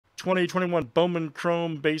2021 Bowman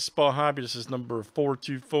Chrome Baseball Hobby. This is number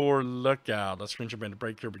 424. Look out. Let's screenshot the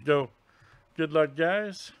break. Here we go. Good luck,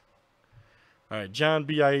 guys. All right, John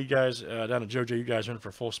BIE, guys, down to JoJo. You guys are in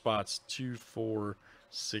for full spots. 2, 4,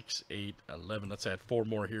 6, 8, 11. Let's add 4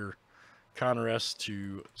 more here. Connor S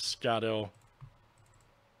to Scott L.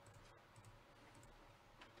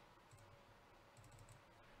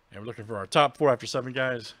 And we're looking for our top 4 after 7,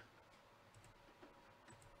 guys.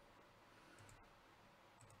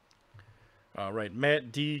 All right,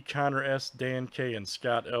 Matt D, Connor S, Dan K, and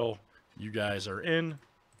Scott L. You guys are in.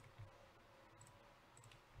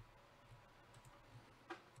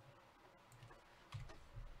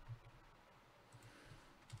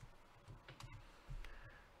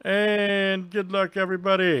 And good luck,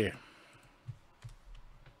 everybody.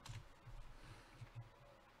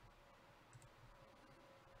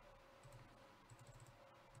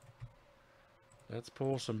 Let's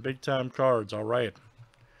pull some big-time cards. All right.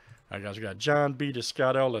 All right, guys, we got John B to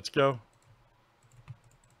Scott L. Let's go.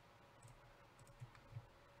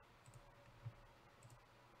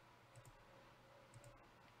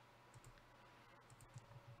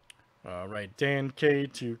 All right, Dan K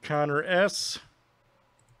to Connor S.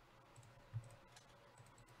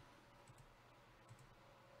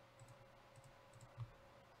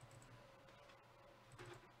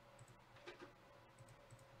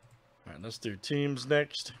 All right, let's do teams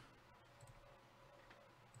next.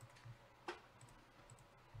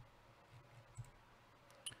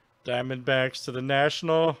 Diamondbacks to the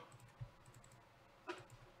National.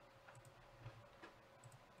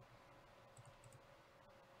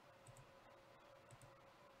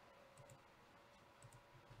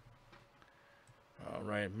 All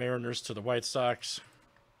right, Mariners to the White Sox.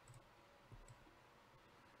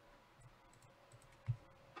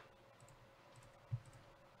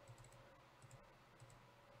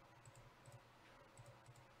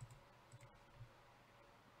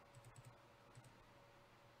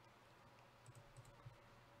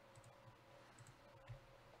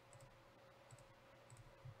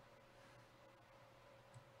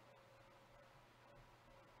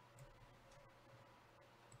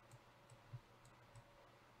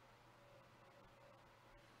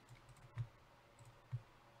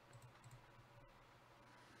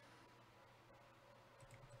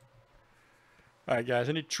 All right, guys,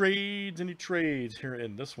 any trades here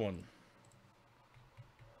in this one?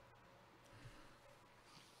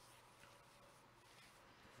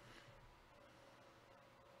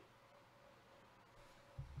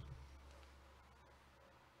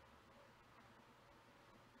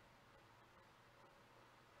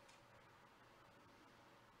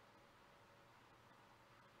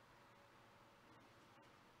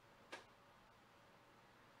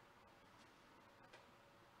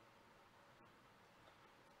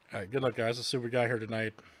 All right, good luck, guys. Let's see what we got here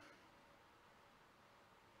tonight.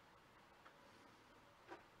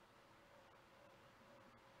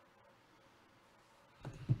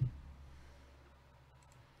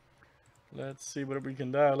 Let's see what we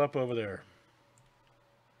can dial up over there.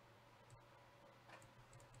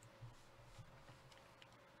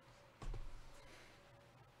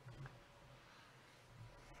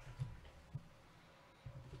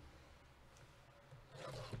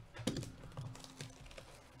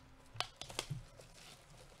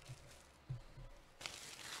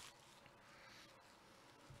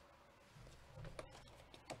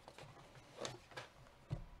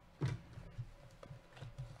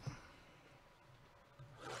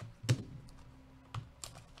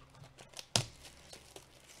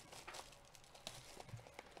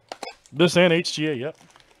 This and HGA, yep.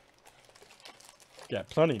 Got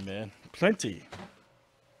plenty, man. Plenty.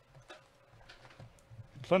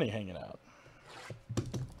 Plenty hanging out.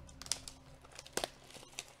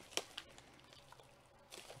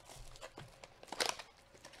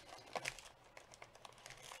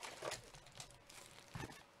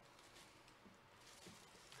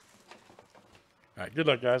 All right, good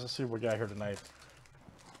luck, guys. Let's see what we got here tonight.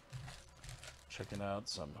 Checking out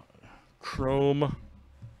some Chrome.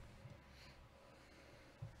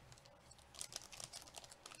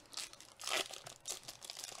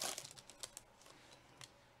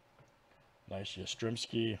 Nice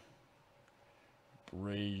Yastrzemski.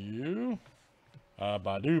 Brayu.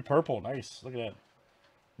 Badu, purple. Nice. Look at that.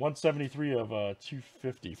 173 of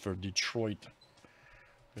 250 for Detroit.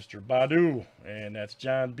 Mr. Badu. And that's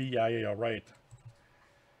John BIA. All right.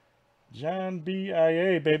 John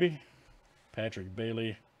BIA, baby. Patrick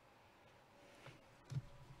Bailey.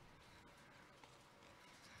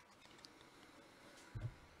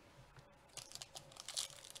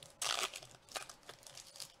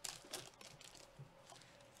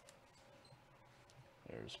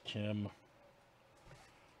 There's Kim.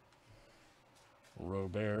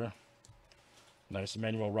 Robert. Nice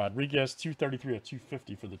Emmanuel Rodriguez. 233 of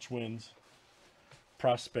 250 for the Twins.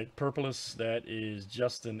 Prospect Purpless. That is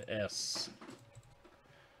Justin S.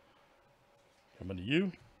 Coming to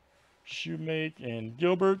you. Shoemake and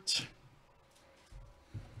Gilbert.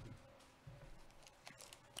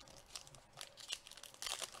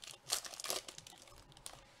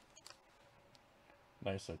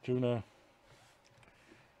 Nice Acuna.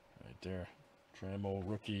 Right there. Trammell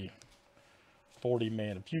rookie.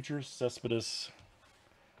 40-man of futures. Cespedes.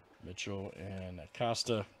 Mitchell and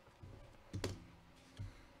Acosta.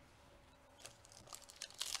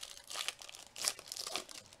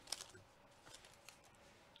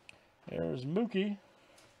 There's Mookie.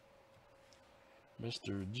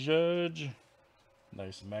 Mr. Judge.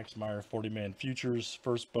 Nice Max Meyer 40-man futures.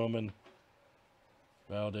 First Bowman.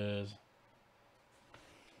 Valdez.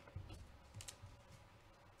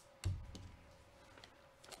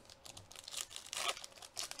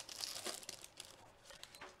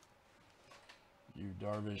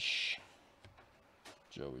 Darvish.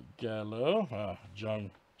 Joey Gallo. Jung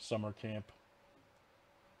Summer Camp.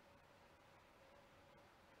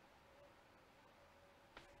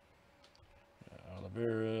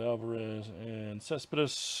 Oliveira, Alvarez, and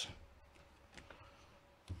Cespedes.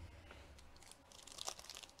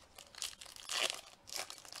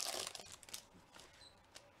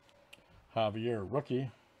 Javier, rookie.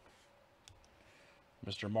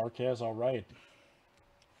 Mr. Marquez, all right.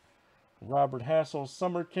 Robert Hassel,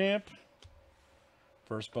 Summer Camp.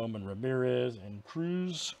 First Bowman, Ramirez and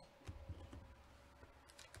Cruz.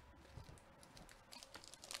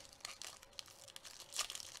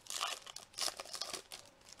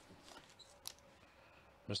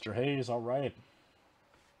 Mr. Hayes, all right.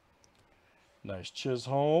 Nice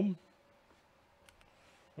Chisholm.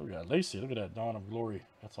 Oh, we got Lacey. Look at that Dawn of Glory.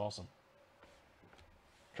 That's awesome.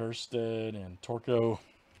 Kirstead and Torco.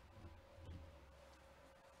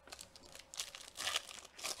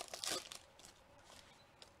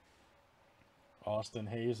 Austin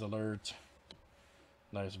Hayes alert.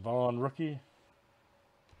 Nice Vaughn rookie.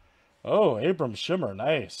 Oh, Abram Shimmer.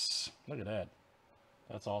 Nice. Look at that.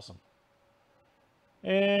 That's awesome.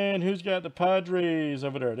 And who's got the Padres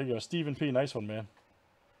over there? There you go. Stephen P. Nice one, man.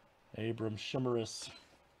 Abram Shimmeris.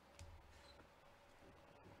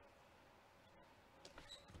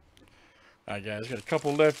 All right, guys. Got a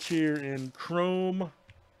couple left here in Chrome.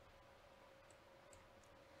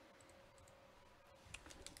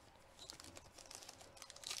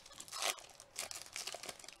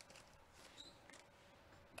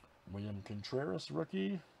 William Contreras,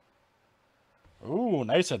 rookie. Ooh,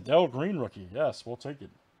 nice Adele Green rookie. Yes, we'll take it.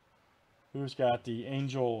 Who's got the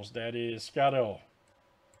Angels? That is Scotto.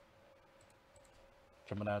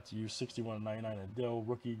 Coming out to you, 61.99 Adele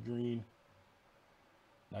rookie green.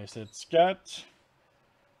 Nice hit, Scott.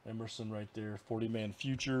 Emerson right there, 40-man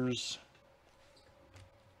futures.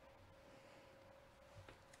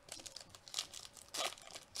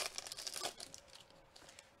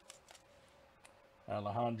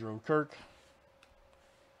 Alejandro Kirk.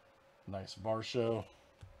 Nice Varsho.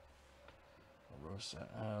 Rosa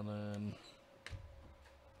Allen.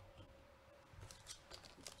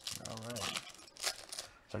 All right.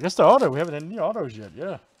 So I guess the auto, we haven't had any autos yet.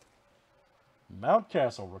 Yeah.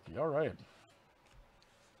 Mountcastle rookie. All right.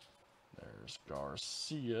 There's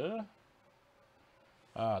Garcia.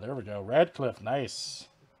 Ah, there we go. Radcliffe. Nice.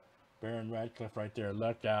 Baron Radcliffe right there.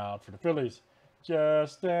 Look out for the Phillies.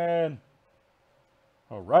 Justin.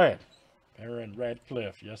 All right. Aaron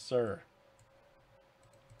Radcliffe. Yes, sir.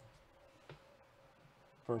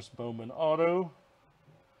 First Bowman auto.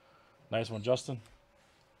 Nice one, Justin.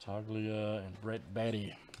 Toglia and Brett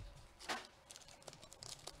Batty.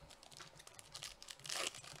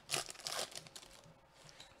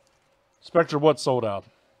 Spectre what sold out?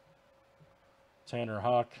 Tanner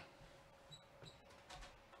Hawk.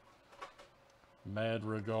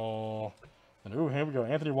 Madrigal. And ooh, here we go.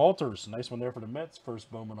 Anthony Walters. Nice one there for the Mets. First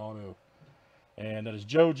Bowman auto. And that is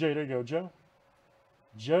Joe J. There you go, Joe.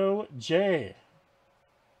 Joe J.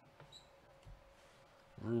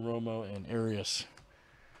 Rue Romo and Arias.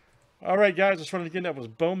 All right, guys. Just wanted to get that was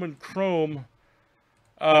Bowman Chrome.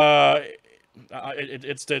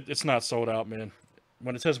 It's not sold out, man.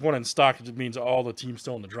 When it says one in stock, it means all the teams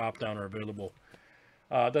still in the drop down are available.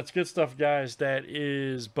 That's good stuff, guys. That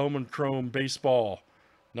is Bowman Chrome Baseball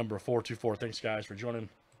number 424. Thanks, guys, for joining.